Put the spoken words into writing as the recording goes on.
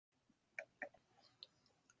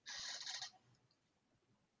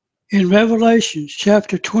In Revelation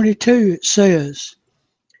chapter 22, it says,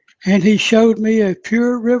 "And he showed me a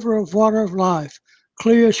pure river of water of life,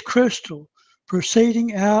 clear as crystal,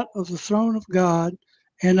 proceeding out of the throne of God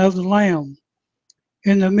and of the Lamb.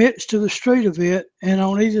 In the midst of the street of it, and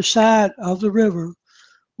on either side of the river,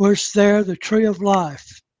 was there the tree of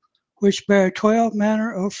life, which bare 12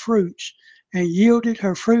 manner of fruits, and yielded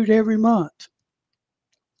her fruit every month.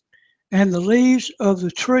 And the leaves of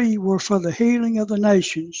the tree were for the healing of the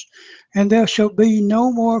nations. And there shall be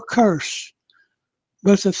no more curse,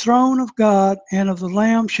 but the throne of God and of the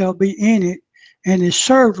Lamb shall be in it, and his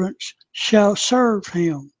servants shall serve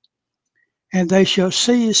him. And they shall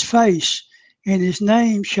see his face, and his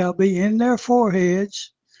name shall be in their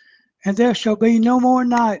foreheads. And there shall be no more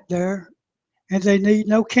night there, and they need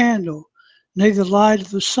no candle, neither light of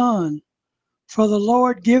the sun. For the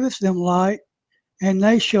Lord giveth them light, and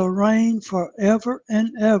they shall reign for ever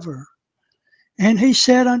and ever. And he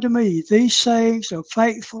said unto me, These sayings are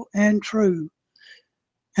faithful and true.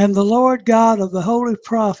 And the Lord God of the holy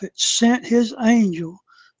prophets sent his angel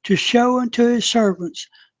to show unto his servants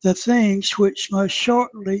the things which must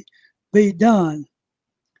shortly be done.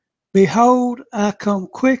 Behold, I come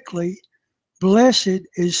quickly. Blessed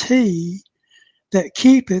is he that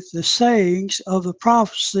keepeth the sayings of the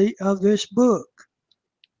prophecy of this book.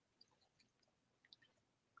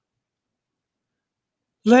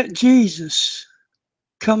 Let Jesus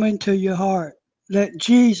come into your heart. Let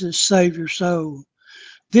Jesus save your soul.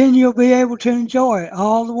 Then you'll be able to enjoy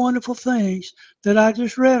all the wonderful things that I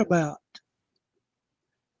just read about.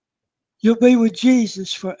 You'll be with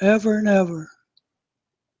Jesus forever and ever.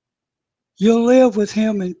 You'll live with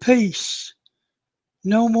him in peace.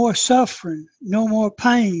 No more suffering, no more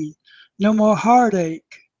pain, no more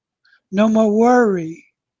heartache, no more worry.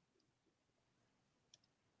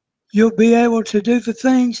 You'll be able to do the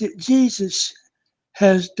things that Jesus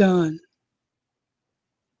has done.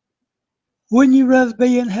 Wouldn't you rather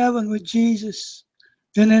be in heaven with Jesus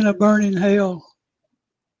than in a burning hell?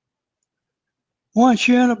 Once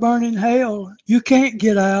you're in a burning hell, you can't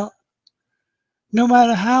get out. No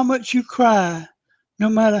matter how much you cry, no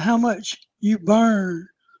matter how much you burn,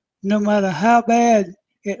 no matter how bad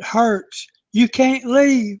it hurts, you can't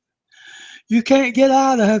leave. You can't get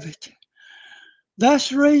out of it. That's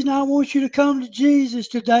the reason I want you to come to Jesus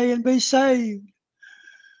today and be saved.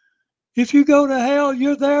 If you go to hell,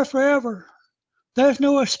 you're there forever. There's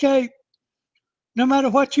no escape. No matter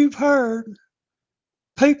what you've heard,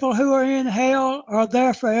 people who are in hell are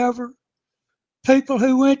there forever. People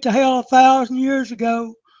who went to hell 1,000 years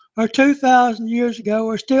ago or 2,000 years ago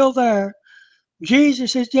are still there.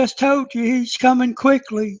 Jesus has just told you he's coming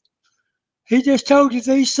quickly. He just told you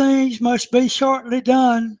these things must be shortly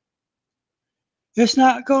done. It's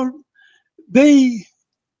not going to be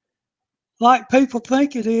like people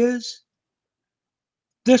think it is.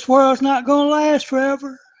 This world's not going to last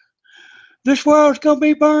forever. This world's going to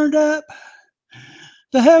be burned up.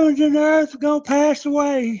 The heavens and the earth are going to pass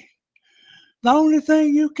away. The only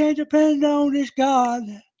thing you can depend on is God.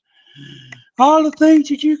 All the things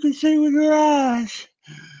that you can see with your eyes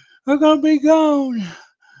are going to be gone.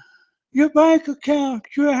 Your bank account,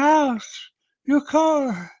 your house, your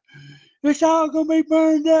car, it's all going to be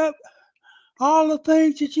burned up. All the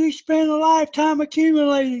things that you spend a lifetime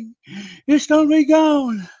accumulating, it's going to be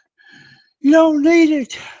gone. You don't need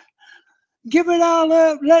it. Give it all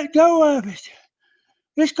up. Let go of it.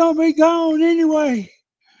 It's going to be gone anyway.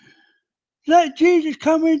 Let Jesus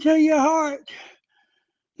come into your heart.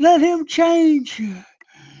 Let him change you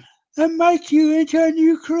and make you into a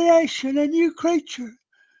new creation, a new creature.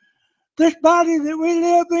 This body that we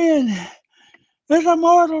live in is a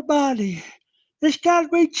mortal body. It's got to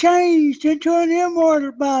be changed into an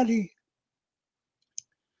immortal body.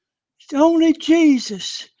 Only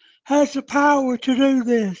Jesus has the power to do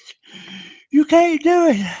this. You can't do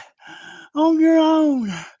it on your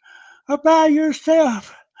own or by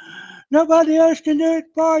yourself. Nobody else can do it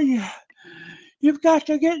for you. You've got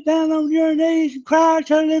to get down on your knees and cry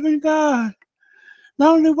to the living God. The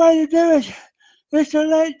only way to do it is to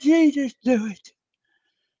let Jesus do it.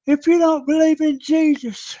 If you don't believe in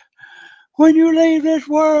Jesus, when you leave this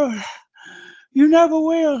world, you never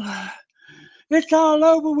will. It's all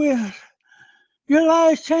over with. Your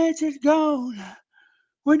last chance is gone.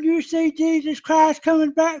 When you see Jesus Christ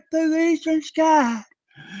coming back through the eastern sky,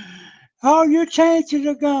 all your chances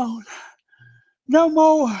are gone. No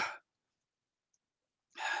more.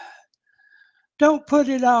 Don't put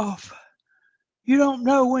it off. You don't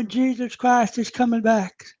know when Jesus Christ is coming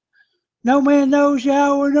back. No man knows the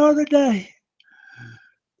hour nor the day.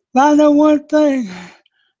 But I know one thing.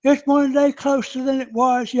 It's one day closer than it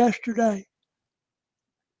was yesterday.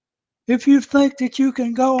 If you think that you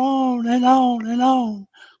can go on and on and on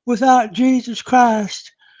without Jesus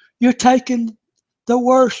Christ, you're taking the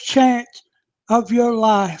worst chance of your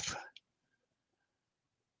life.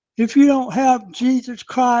 If you don't have Jesus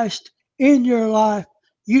Christ in your life,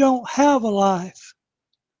 you don't have a life.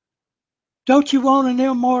 Don't you want an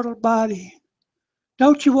immortal body?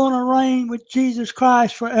 Don't you want to reign with Jesus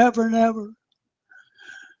Christ forever and ever?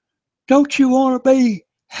 Don't you want to be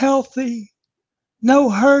healthy, no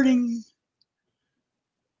hurting?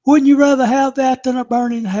 Wouldn't you rather have that than a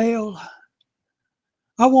burning hell?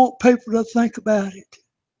 I want people to think about it.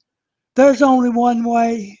 There's only one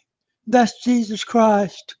way. That's Jesus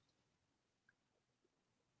Christ.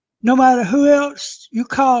 No matter who else you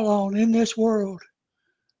call on in this world,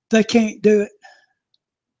 they can't do it.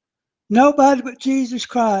 Nobody but Jesus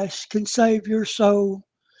Christ can save your soul.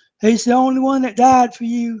 He's the only one that died for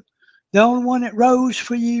you, the only one that rose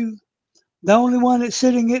for you, the only one that's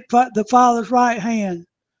sitting at the Father's right hand.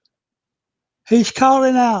 He's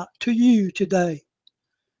calling out to you today.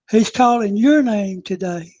 He's calling your name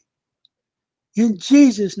today. In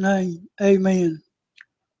Jesus' name, amen.